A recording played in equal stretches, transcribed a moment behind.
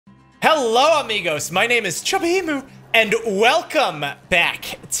Hello, amigos. My name is Chubahimu, and welcome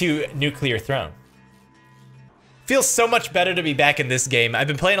back to Nuclear Throne. Feels so much better to be back in this game. I've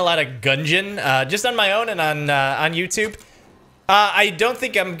been playing a lot of Gungeon, just on my own and on YouTube. I don't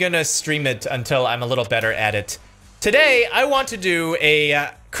think I'm gonna stream it until I'm a little better at it. Today, I want to do a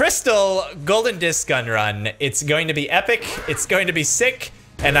Crystal Golden Disc Gun run. It's going to be epic, it's going to be sick,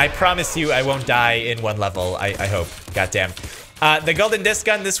 and I promise you I won't die in one level, I hope. Goddamn. The Golden Disc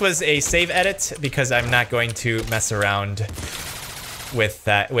Gun, this was a save edit because I'm not going to mess around with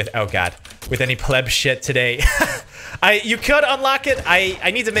oh god, with any pleb shit today. You could unlock it. I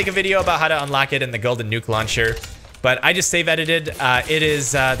need to make a video about how to unlock it in the Golden Nuke Launcher, but I just save edited.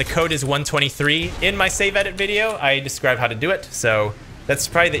 The code is 123. In my save edit video, I describe how to do it, so that's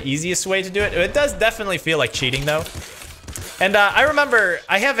probably the easiest way to do it. It does definitely feel like cheating though. And I remember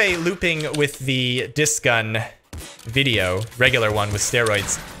I have a looping with the disc gun video, regular one with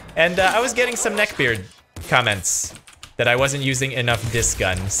steroids, and I was getting some neckbeard comments that I wasn't using enough disc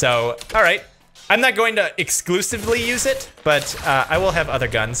gun. So, all right, I'm not going to exclusively use it, but I will have other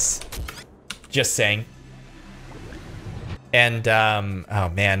guns. Just saying. And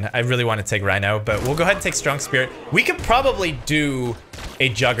oh man, I really want to take Rhino, but we'll go ahead and take Strong Spirit. We could probably do a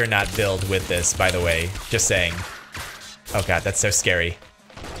Juggernaut build with this, by the way. Just saying. Oh god, that's so scary.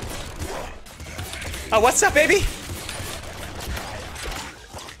 Oh, what's up, baby?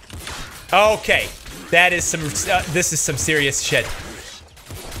 Okay, that is some, this is some serious shit.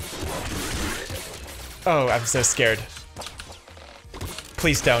 Oh, I'm so scared.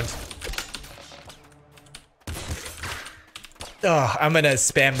 Please don't. Oh, I'm gonna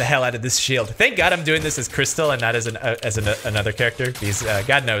spam the hell out of this shield. Thank God I'm doing this as Crystal and not as another character. Because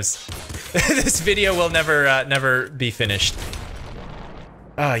God knows, this video will never be finished.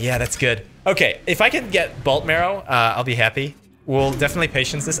 Oh yeah, that's good. Okay, if I can get Bolt Marrow, I'll be happy. We'll definitely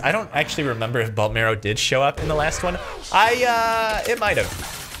patience this. I don't actually remember if Bolt Marrow did show up in the last one. It might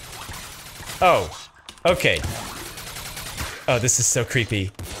have. Oh, okay. Oh, this is so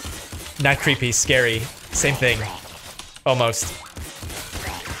creepy. Not creepy, scary. Same thing. Almost.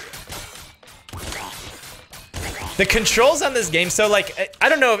 The controls on this game, so like, I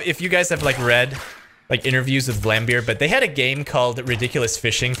don't know if you guys have like read like interviews with Vlambeer, but they had a game called Ridiculous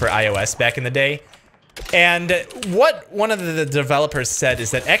Fishing for iOS back in the day. And what one of the developers said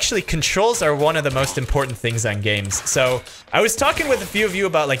is that actually controls are one of the most important things on games. So I was talking with a few of you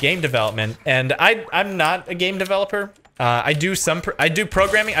about like game development, and I'm not a game developer. I do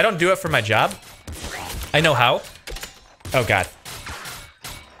programming. I don't do it for my job. I know how. Oh god.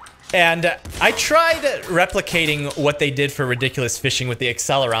 And I tried replicating what they did for Ridiculous Fishing with the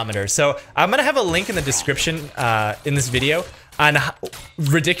accelerometer. So I'm gonna have a link in the description in this video on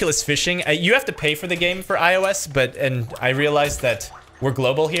Ridiculous Fishing. You have to pay for the game for iOS, and I realized that we're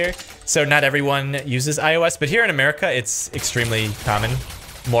global here, so not everyone uses iOS, but here in America, it's extremely common.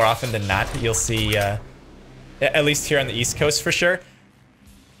 More often than not, you'll see, at least here on the East Coast for sure,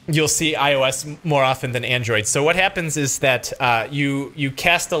 you'll see iOS more often than Android. So what happens is that you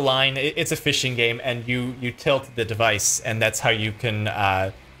cast a line, it's a fishing game, and you tilt the device, and that's how you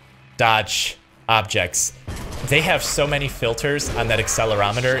can dodge objects. They have so many filters on that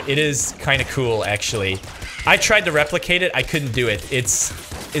accelerometer. It is kind of cool, actually. I tried to replicate it, I couldn't do it. It's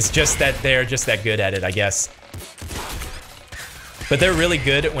just that they're just that good at it, I guess. But they're really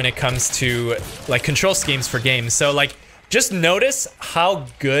good when it comes to like control schemes for games. So like, just notice how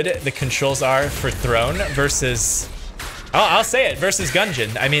good the controls are for Throne versus, I'll say it, versus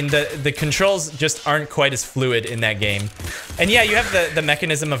Gungeon. I mean, the controls just aren't quite as fluid in that game. And yeah, you have the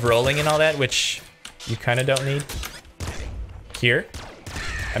mechanism of rolling and all that, which you kind of don't need. Here.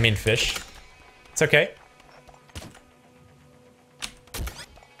 I mean, fish. It's okay.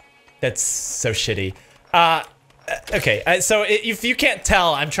 That's so shitty. Okay, so if you can't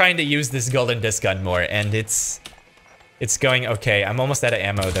tell, I'm trying to use this Golden Disc Gun more, and it's going okay. I'm almost out of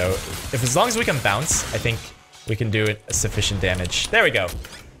ammo though. As long as we can bounce, I think we can do sufficient damage. There we go.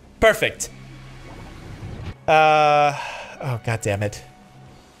 Perfect. Oh god damn it.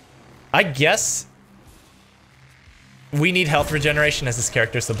 I guess we need health regeneration as this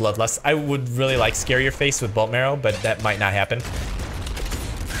character, so Bloodlust. I would really like Scare Your Face with Bolt Marrow, but that might not happen.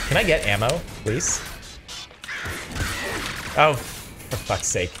 Can I get ammo, please? Oh, for fuck's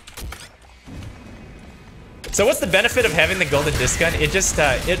sake. So what's the benefit of having the Golden Disc Gun? It just,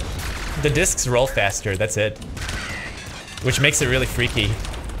 the discs roll faster, that's it. Which makes it really freaky.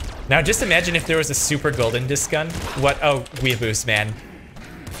 Now just imagine if there was a super Golden Disc Gun. What, oh, weeaboos, man.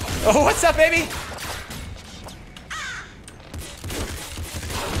 Oh, what's up, baby?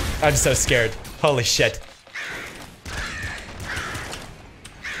 I'm so scared. Holy shit.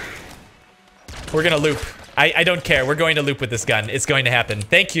 We're gonna loop. I don't care. We're going to loop with this gun. It's going to happen.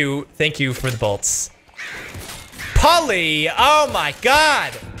 Thank you for the bolts. Polly! Oh my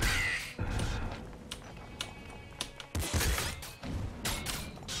god!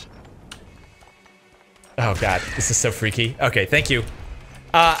 Oh god, this is so freaky. Okay, thank you.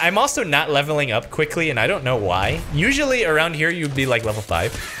 I'm also not leveling up quickly, and I don't know why. Usually around here, you'd be like level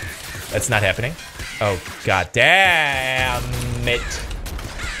 5. That's not happening. Oh god damn it.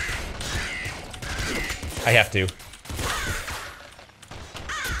 I have to.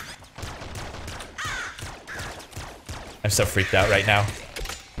 I'm so freaked out right now.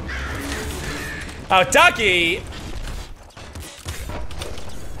 Oh, doggy!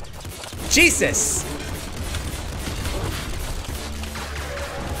 Jesus!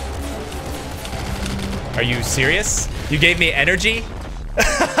 Are you serious? You gave me energy?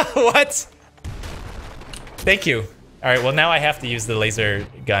 What? Thank you. All right, well now I have to use the laser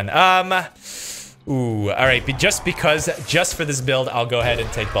gun. Ooh, all right, just for this build, I'll go ahead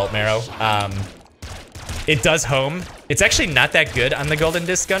and take Bolt Marrow. It does home. It's actually not that good on the Golden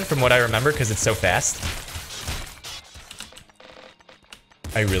Disc gun from what I remember because it's so fast.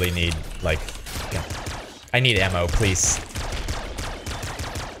 I really need, like, yeah. I need ammo, please.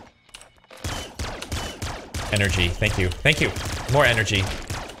 Energy, thank you. Thank you. More energy.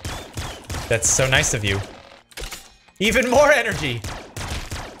 That's so nice of you. Even more energy!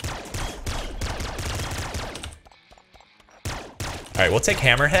 Alright, we'll take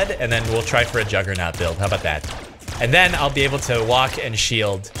Hammerhead, and then we'll try for a Juggernaut build. How about that? And then I'll be able to walk and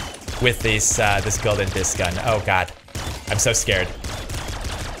shield with this Golden Disc gun. Oh god. I'm so scared.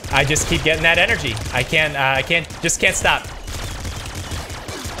 I just keep getting that energy. I just can't stop.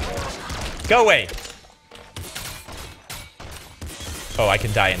 Go away. Oh, I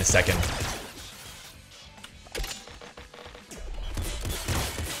can die in a second.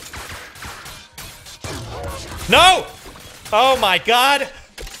 No! Oh my god!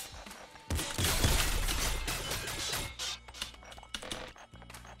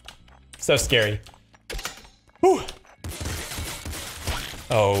 So scary. Whew.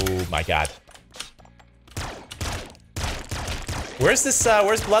 Oh my god. Where's this,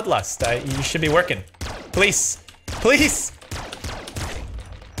 where's Bloodlust? You should be working. Please. Please!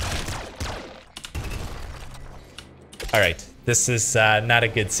 Alright. This is, not a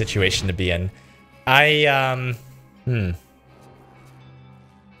good situation to be in. I'm gonna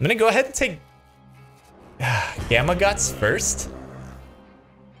go ahead and take Gamma Guts first.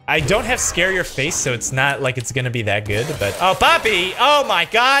 I don't have Scare Your Face, so it's not like it's gonna be that good, but... Oh, Poppy! Oh my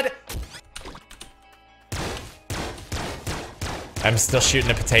god! I'm still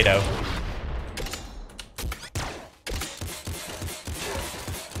shooting a potato.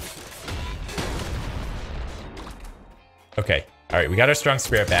 Okay. Alright, we got our Strong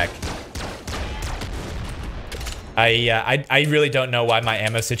Spirit back. I really don't know why my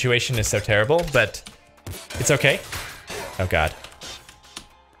ammo situation is so terrible, but it's okay. Oh god.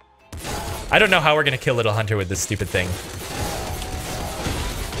 I don't know how we're gonna kill Little Hunter with this stupid thing.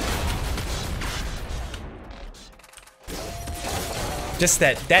 Just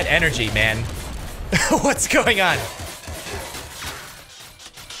that energy, man. What's going on?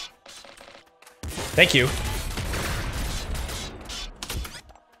 Thank you.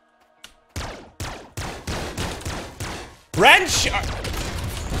 Wrench!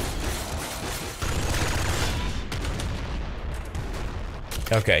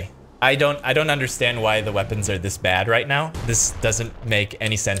 Okay. I don't understand why the weapons are this bad right now. This doesn't make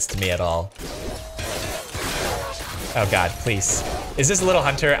any sense to me at all. Oh god, please. Is this Little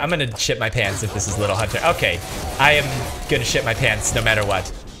Hunter? I'm gonna shit my pants if this is Little Hunter. Okay. I am gonna shit my pants no matter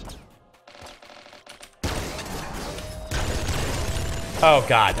what. Oh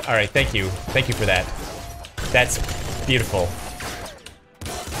god. Alright, thank you. Thank you for that. That's beautiful.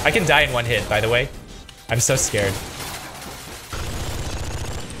 I can die in one hit, by the way. I'm so scared.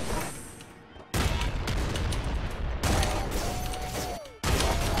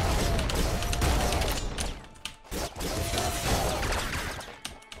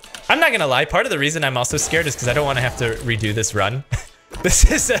 I'm not gonna lie, part of the reason I'm also scared is because I don't want to have to redo this run.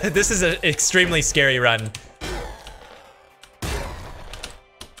 This is an extremely scary run.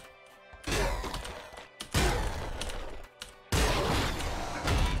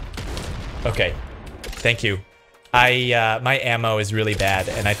 Okay, thank you. My ammo is really bad,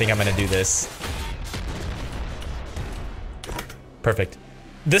 and I think I'm gonna do this. Perfect.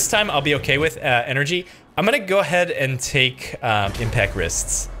 This time I'll be okay with energy. I'm gonna go ahead and take impact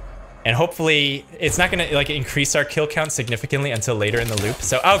wrists. And hopefully, it's not gonna like increase our kill count significantly until later in the loop.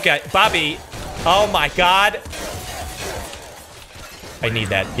 So, okay, Bobby, oh my god. I need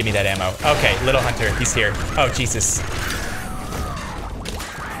that. Give me that ammo. Okay, Little Hunter, he's here. Oh, Jesus.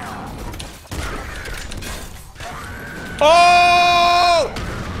 Oh!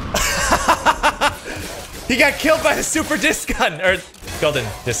 He got killed by the super disc gun, or golden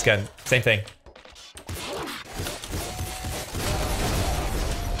disc gun, same thing.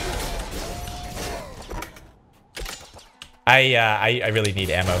 I really need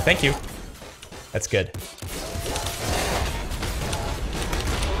ammo. Thank you. That's good.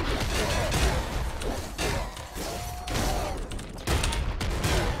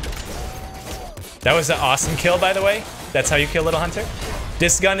 That was an awesome kill, by the way. That's how you kill Little Hunter.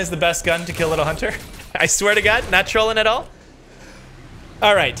 Disc gun is the best gun to kill Little Hunter. I swear to God, not trolling at all.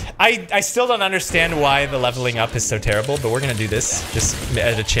 All right, I still don't understand why the leveling up is so terrible, but we're gonna do this just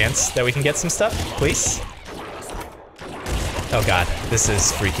at a chance that we can get some stuff, please. Oh God, this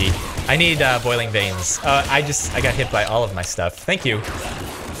is freaky. I need boiling veins. I got hit by all of my stuff. Thank you.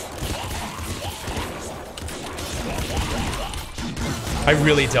 I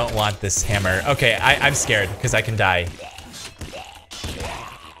really don't want this hammer. Okay, I'm scared because I can die.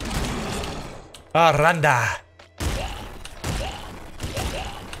 Ah, Randa.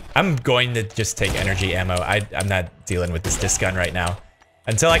 I'm going to just take energy ammo. I'm not dealing with this disc gun right now.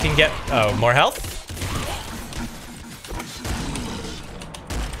 Until I can get, oh, more health?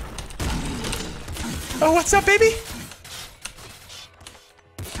 Oh, what's up, baby?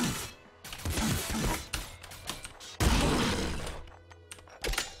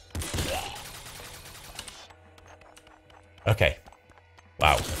 Okay.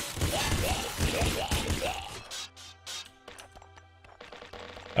 Wow.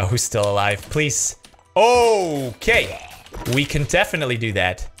 Oh, who's still alive? Please. Okay. We can definitely do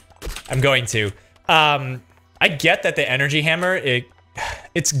that. I'm going to. I get that the energy hammer,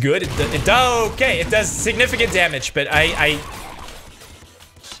 it's good. Okay, it does significant damage, but I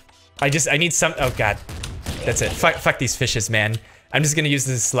need some. Oh God, that's it. Fuck these fishes, man. I'm just gonna use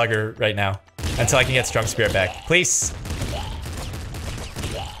this slugger right now until I can get strong spirit back. Please.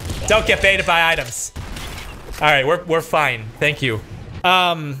 Don't get baited by items. All right, we're fine. Thank you.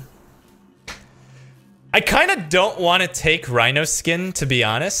 I kind of don't want to take rhino skin, to be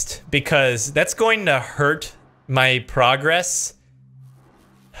honest, because that's going to hurt my progress.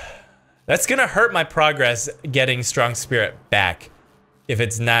 That's gonna hurt my progress getting strong spirit back if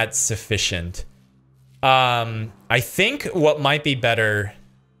it's not sufficient. I think what might be better,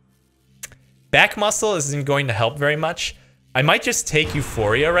 back muscle isn't going to help very much. I might just take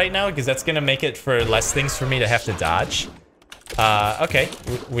Euphoria right now because that's gonna make it for less things for me to have to dodge. Okay,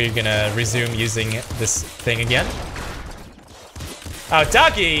 we're gonna resume using this thing again. Oh,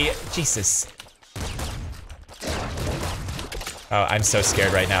 doggy! Jesus. Oh, I'm so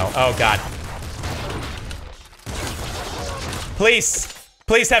scared right now. Oh, God. Please.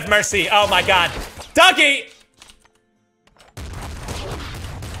 Please have mercy. Oh, my God. Doggy!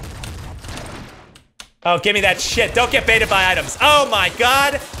 Oh, give me that shit. Don't get baited by items. Oh, my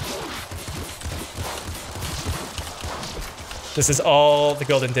God. This is all the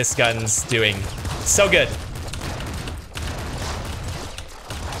golden disc gun's doing. So good.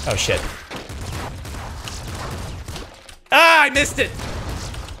 Oh, shit. Ah, I missed it.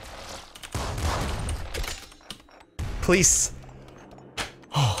 Please.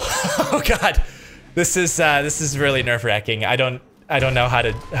 Oh, oh God. This is really nerve-wracking. I don't know how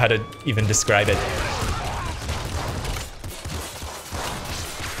to even describe it.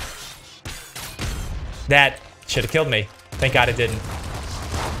 That should have killed me. Thank God it didn't.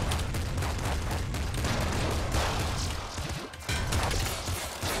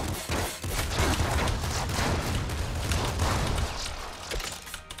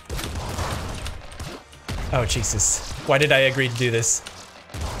 Oh, Jesus. Why did I agree to do this?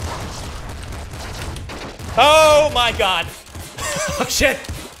 Oh, my God. Oh, shit.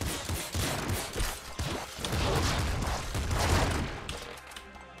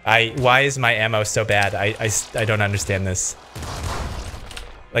 Why is my ammo so bad? I don't understand this.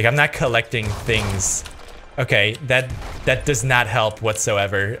 Like, I'm not collecting things. Okay, that does not help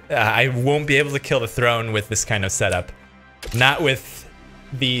whatsoever. I won't be able to kill the throne with this kind of setup. Not with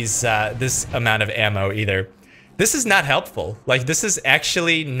these this amount of ammo either. This is not helpful. Like, this is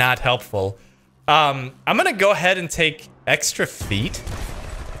actually not helpful. I'm gonna go ahead and take extra feet.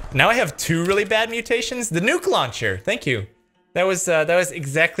 Now I have 2 really bad mutations. The nuke launcher, thank you. That was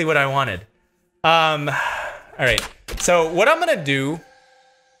exactly what I wanted. All right, so what I'm gonna do,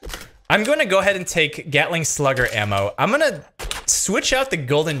 I'm gonna go ahead and take Gatling Slugger ammo. I'm gonna switch out the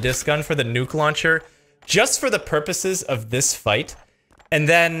golden disc gun for the nuke launcher just for the purposes of this fight. And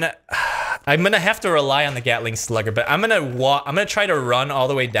then I'm gonna have to rely on the Gatling Slugger, but I'm gonna try to run all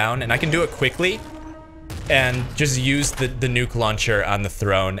the way down, and I can do it quickly, and just use the nuke launcher on the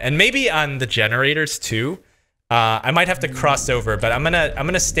throne, and maybe on the generators too. I might have to cross over, but I'm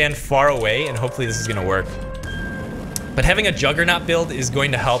gonna stand far away, and hopefully this is gonna work. But having a Juggernaut build is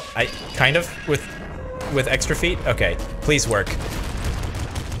going to help, kind of, with extra feet. Okay, please work.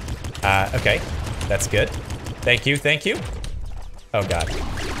 Okay, that's good. Thank you, thank you. Oh god.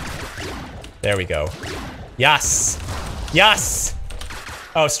 There we go. Yes! Yes!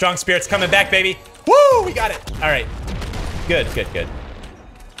 Oh, Strong Spirit's coming back, baby. Woo! We got it! Alright. Good, good, good.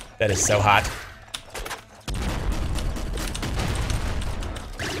 That is so hot.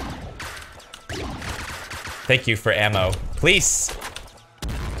 Thank you for ammo. Please!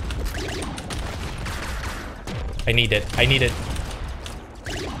 I need it. I need it.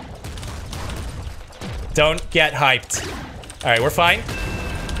 Don't get hyped. Alright, we're fine.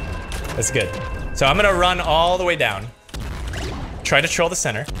 That's good. So I'm gonna run all the way down. Try to troll the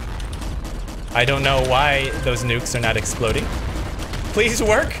center. I don't know why those nukes are not exploding. Please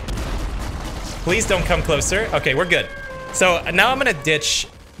work. Please don't come closer. Okay, we're good. So now I'm gonna ditch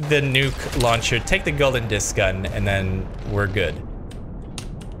the nuke launcher, take the golden disc gun, and then we're good.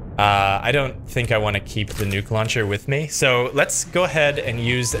 I don't think I want to keep the nuke launcher with me. So let's go ahead and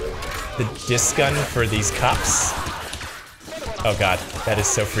use the disc gun for these cops. Oh god, that is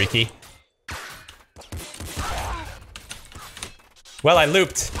so freaky. Well, I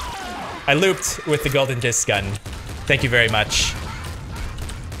looped. I looped with the golden disc gun. Thank you very much.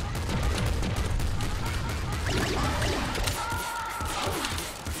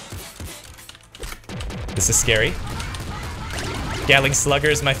 This is scary. Gatling Slugger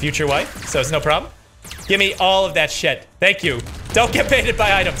is my future wife, so it's no problem. Give me all of that shit. Thank you. Don't get baited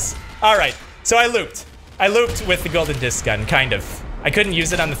by items. All right, so I looped. I looped with the golden disc gun, kind of. I couldn't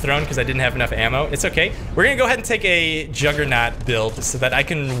use it on the throne because I didn't have enough ammo. It's okay. We're gonna go ahead and take a Juggernaut build so that I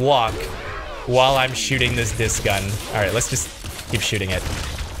can walk while I'm shooting this disc gun. All right, let's just keep shooting it.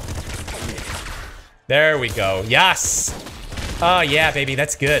 There we go. Yes. Oh yeah, baby,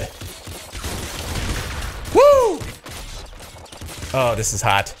 that's good. Woo! Oh, this is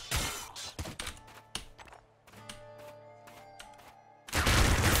hot.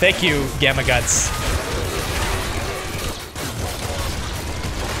 Thank you, Gamma Guts.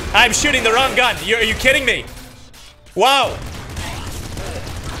 I'm shooting the wrong gun. Are you kidding me? Wow.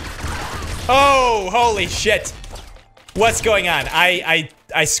 Oh, holy shit. What's going on? I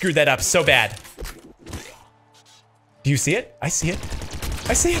screwed that up so bad. Do you see it? I see it.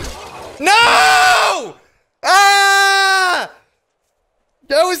 I see it. No! Ah!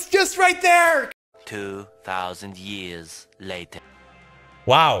 That was just right there. 2,000 years later.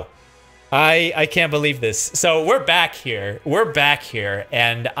 Wow. I can't believe this. So we're back here. We're back here,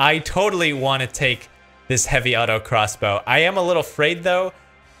 and I totally want to take this heavy auto crossbow. I am a little afraid though.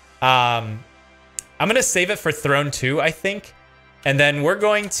 I'm gonna save it for Throne 2, I think. And then we're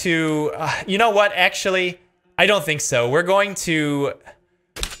going to, you know what, actually, I don't think so. We're going to,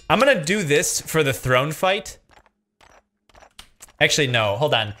 I'm gonna do this for the Throne fight. Actually, no,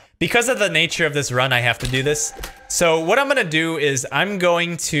 hold on. Because of the nature of this run, I have to do this. So what I'm gonna do is I'm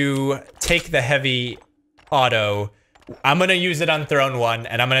going to take the heavy auto. I'm gonna use it on Throne 1,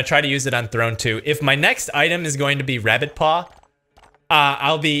 and I'm gonna try to use it on Throne 2. If my next item is going to be Rabbit Paw,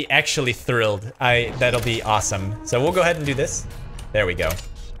 I'll be actually thrilled. That'll be awesome. So we'll go ahead and do this. There we go.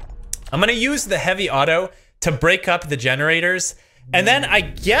 I'm gonna use the heavy auto to break up the generators, and then I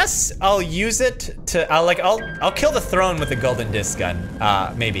guess I'll use it to, I'll kill the throne with the golden disc gun.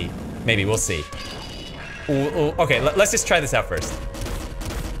 Maybe, we'll see. Ooh, okay, let's just try this out first.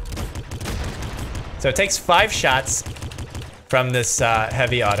 So it takes 5 shots from this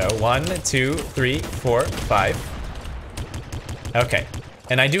heavy auto. 1, 2, 3, 4, 5. Okay,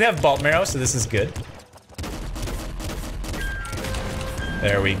 and I do have Bolt Marrow, so this is good.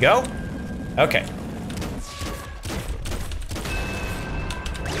 There we go. Okay.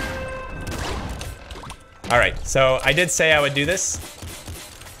 All right, so I did say I would do this.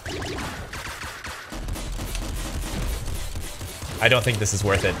 I don't think this is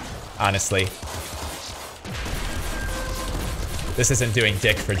worth it, honestly. This isn't doing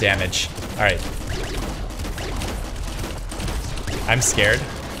dick for damage. All right. I'm scared.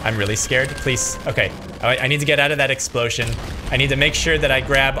 I'm really scared. Please, okay. I need to get out of that explosion. I need to make sure that I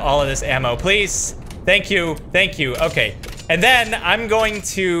grab all of this ammo, please. Thank you, okay. And then I'm going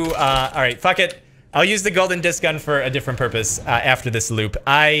to, all right, fuck it. I'll use the golden disc gun for a different purpose after this loop.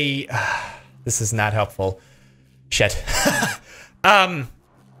 This is not helpful. Shit.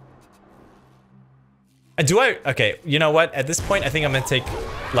 Okay, you know what? At this point, I think I'm gonna take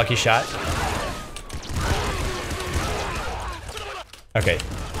Lucky Shot. Okay.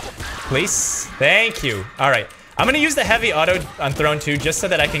 Please. Thank you. All right. I'm gonna use the heavy auto on Throne 2 just so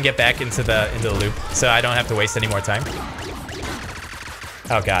that I can get back into the loop, so I don't have to waste any more time.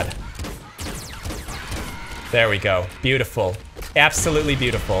 Oh god. There we go. Beautiful. Absolutely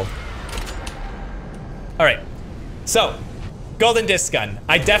beautiful. All right. So, golden disc gun.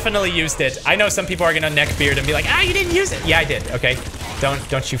 I definitely used it. I know some people are gonna neckbeard and be like, ah, you didn't use it. Yeah, I did. Okay.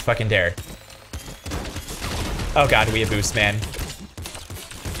 Don't you fucking dare. Oh god, we a boost, man.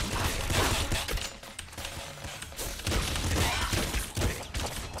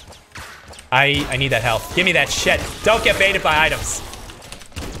 I need that health. Give me that shit. Don't get baited by items.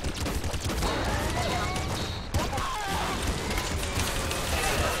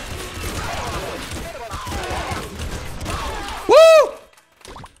 Woo!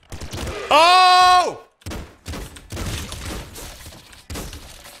 Oh!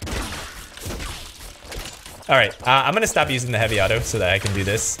 All right, I'm gonna stop using the heavy auto so that I can do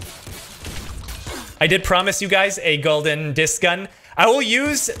this. I did promise you guys a golden disc gun. I will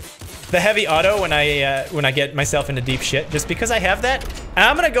use the heavy auto when I get myself into deep shit, just because I have that. And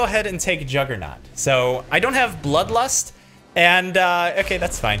I'm gonna go ahead and take Juggernaut. So I don't have Bloodlust, and okay,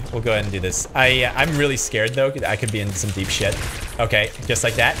 that's fine. We'll go ahead and do this. I'm really scared though. I could be in some deep shit. Okay, just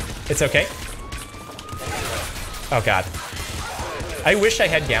like that. It's okay. Oh god. I wish I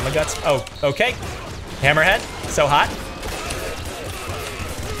had Gamma Guts. Oh, okay. Hammerhead, so hot.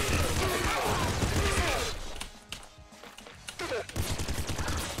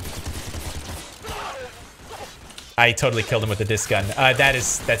 I totally killed him with the disc gun.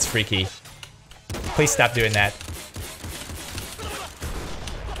 That's freaky. Please stop doing that.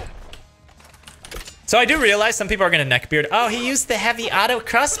 So I do realize some people are gonna neckbeard. Oh, he used the heavy auto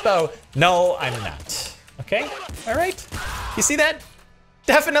crossbow. No, I'm not. Okay, all right. You see that?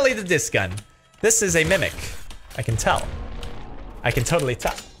 Definitely the disc gun. This is a mimic. I can tell. I can totally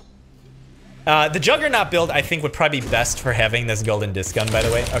tell. The Juggernaut build I think would probably be best for having this golden disc gun, by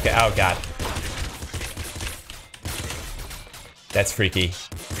the way. Okay, oh god. That's freaky.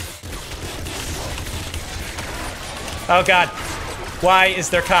 Oh god. Why is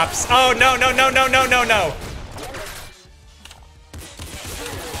there cops? Oh no, no, no, no, no, no, no.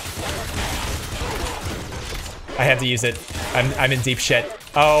 I have to use it. I'm in deep shit.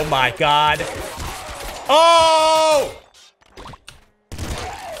 Oh my god. Oh!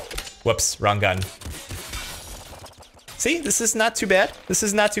 Whoops, wrong gun. See, this is not too bad. This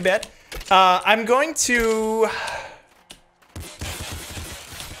is not too bad. I'm going to...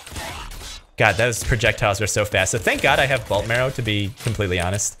 God, those projectiles are so fast. So thank God I have Bolt Marrow, to be completely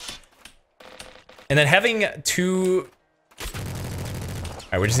honest. And then having two...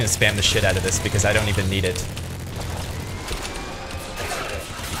 Alright, we're just gonna spam the shit out of this because I don't even need it.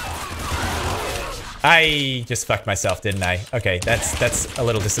 I just fucked myself, didn't I? Okay, that's a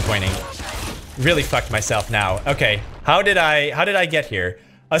little disappointing. Really fucked myself now. Okay, how did I get here?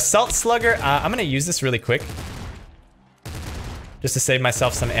 Assault Slugger, I'm gonna use this really quick. Just to save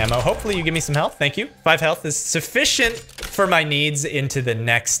myself some ammo. Hopefully you give me some health, thank you. 5 health is sufficient for my needs into the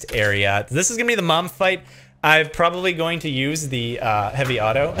next area. This is gonna be the mom fight. I'm probably going to use the heavy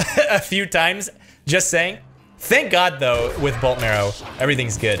auto a few times, just saying. Thank God though, with Bolt Marrow,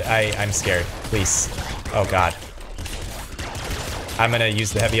 everything's good. I'm scared, please. Oh God. I'm gonna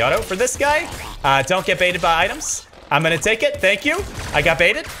use the heavy auto for this guy. Don't get baited by items. I'm gonna take it, thank you. I got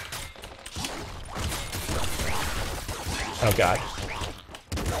baited. Oh God.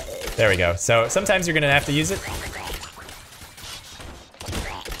 There we go. So sometimes you're gonna have to use it.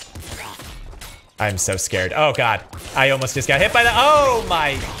 I'm so scared. Oh God. I almost just got hit by the, oh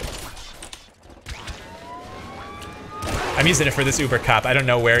my. I'm using it for this Uber cop. I don't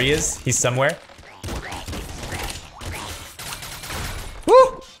know where he is. He's somewhere.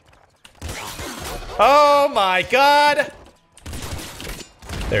 Woo! Oh my God.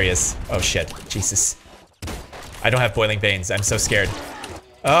 There he is. Oh shit. Jesus. I don't have boiling veins. I'm so scared.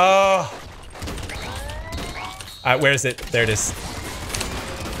 Oh. Where is it? There it is.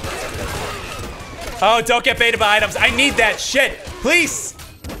 Oh, don't get baited by items. I need that shit. Please.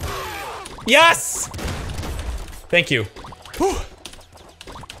 Yes. Thank you. Whew.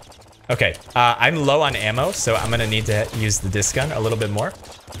 Okay. I'm low on ammo, so I'm gonna need to use the disc gun a little bit more.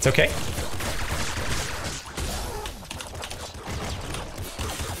 It's okay.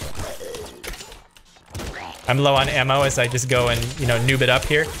 I'm low on ammo as I just go and, you know, noob it up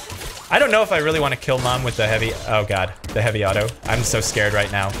here. I don't know if I really want to kill mom with the heavy, oh God, the heavy auto. I'm so scared right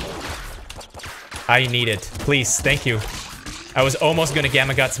now. I need it, please, thank you. I was almost gonna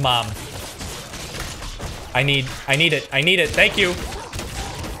Gamma Guts mom. I need it, thank you.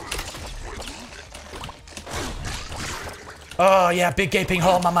 Oh, yeah, big gaping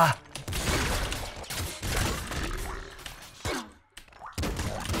hole, mama.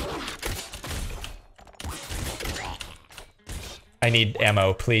 I need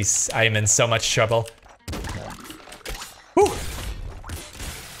ammo, please. I am in so much trouble. Whew.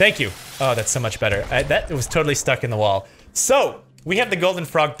 Thank you. Oh, that's so much better. That was totally stuck in the wall. So, we have the golden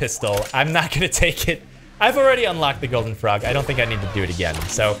frog pistol. I'm not gonna take it. I've already unlocked the golden frog. I don't think I need to do it again.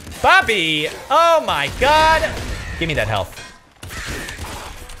 So, Bobby! Oh my god! Give me that health.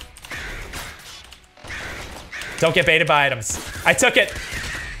 Don't get baited by items. I took it!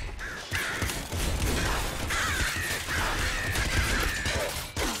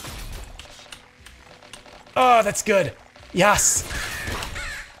 Oh, that's good. Yes.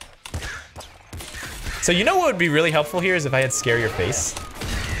 So you know what would be really helpful here is if I had scare your face.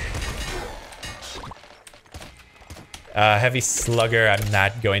 Heavy slugger, I'm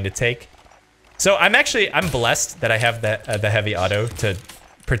not going to take. So I'm blessed that I have the heavy auto to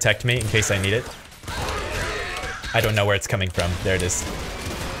protect me in case I need it. I don't know where it's coming from. There it is.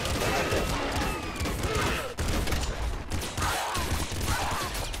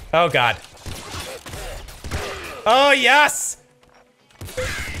 Oh god. Oh yes!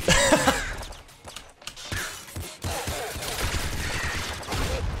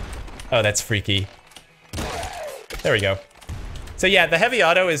 Oh, that's freaky. There we go. So yeah, the heavy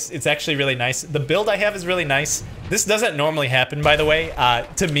auto it's actually really nice. The build I have is really nice. This doesn't normally happen, by the way,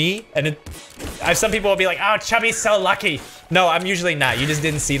 to me. And some people will be like, oh, Chubby's so lucky. No, I'm usually not. You just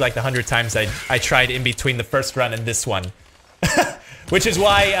didn't see like the 100 times I tried in between the first run and this one. Which is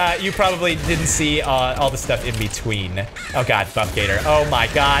why you probably didn't see all the stuff in between. Oh god, Buff Gator. Oh my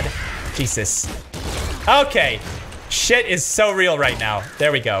god. Jesus. Okay. Shit is so real right now.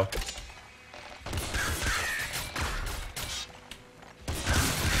 There we go.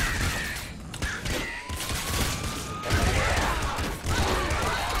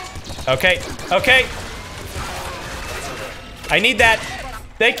 Okay, okay. I need that.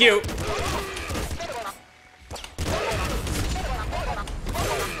 Thank you.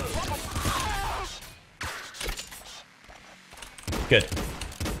 Good.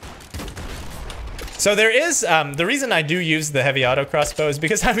 So there is, the reason I do use the heavy auto crossbow is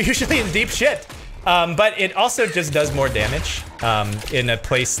because I'm usually in deep shit. But it also just does more damage in a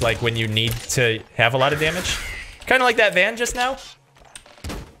place like when you need to have a lot of damage. Kind of like that van just now.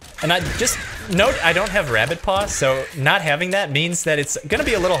 And I just note I don't have rabbit paw, so not having that means that it's gonna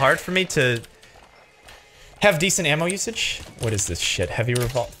be a little hard for me to have decent ammo usage. What is this shit? Heavy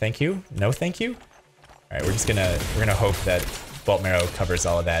revolt, thank you. No thank you. All right, we're gonna hope that Bolt Marrow covers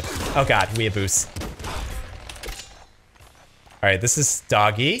all of that. Oh god, weeaboos. All right, this is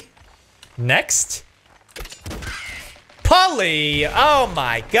Doggy. Next. Polly! Oh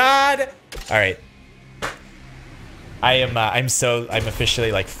my god! All right. I'm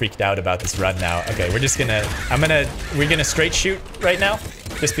officially like freaked out about this run now. Okay, we're gonna straight shoot right now,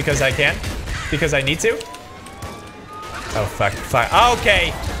 just because I can, because I need to. Oh fuck, fuck, okay.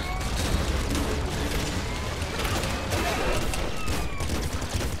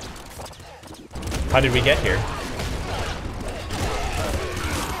 How did we get here?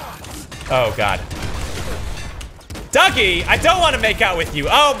 Oh god. Dougie, I don't want to make out with you.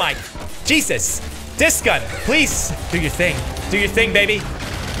 Oh my, Jesus. Disc gun, please do your thing. Do your thing, baby.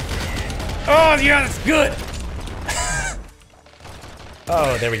 Oh yeah, that's good.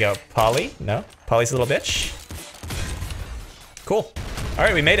 Oh, there we go. Polly, no, Polly's a little bitch. Cool. All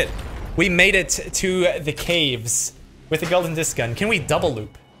right, we made it. We made it to the caves with the golden disc gun. Can we double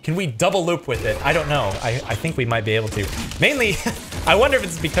loop? Can we double loop with it? I don't know. I think we might be able to. Mainly, I wonder if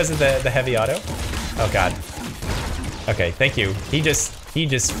it's because of the heavy auto. Oh god. Okay, thank you. He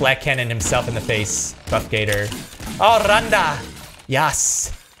just flat cannon himself in the face. Buff Gator. Oh, Randa!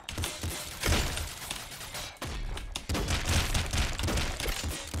 Yes.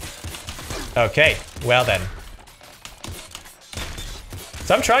 Okay, well then.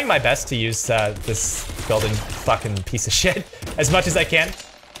 So I'm trying my best to use this golden fucking piece of shit as much as I can.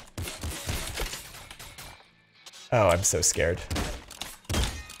 Oh, I'm so scared.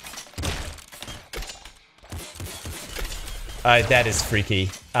 That is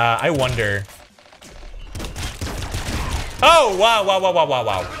freaky. I wonder. Oh, wow, wow, wow, wow, wow,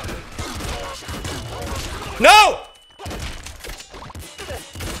 wow. No!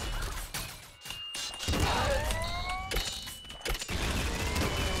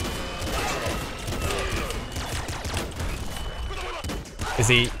 Is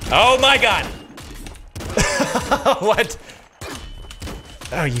he? Oh my god! What?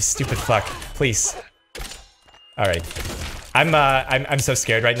 Oh, you stupid fuck. Please. All right. I'm so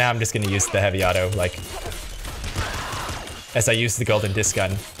scared right now. I'm just gonna use the heavy auto. Like, as I use the golden disc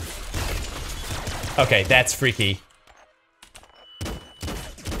gun. Okay, that's freaky.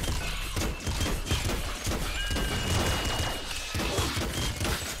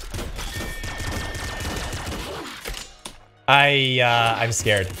 I'm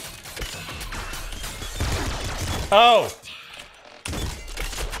scared. Oh!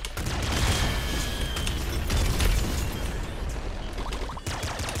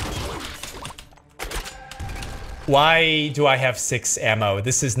 Why do I have 6 ammo?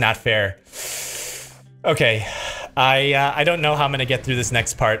 This is not fair. Okay, I don't know how I'm gonna get through this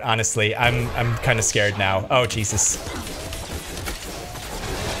next part, honestly. I'm kind of scared now. Oh, Jesus.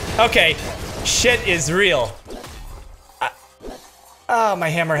 Okay, shit is real. Oh, my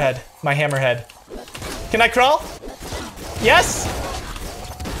hammerhead. My hammerhead. Can I crawl? Yes?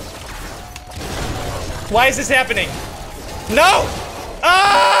 Why is this happening? No!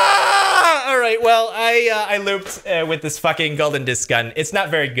 Ah! Alright, well, I looped with this fucking golden disc gun. It's not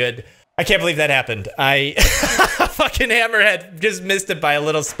very good. I can't believe that happened. Fucking hammerhead just missed it by a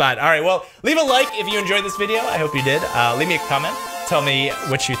little spot. Alright, well, leave a like if you enjoyed this video. I hope you did. Leave me a comment. Tell me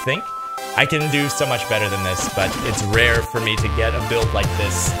what you think. I can do so much better than this, but it's rare for me to get a build like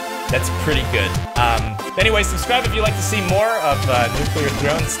this. That's pretty good. Anyway, subscribe if you'd like to see more of Nuclear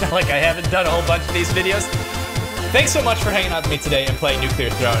Throne. It's not like I haven't done a whole bunch of these videos. Thanks so much for hanging out with me today and playing Nuclear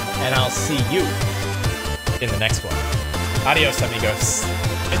Throne, and I'll see you in the next one. Adios, amigos.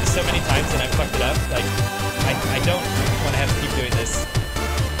 I did this so many times and I fucked it up. Like, I don't want to have to keep doing this.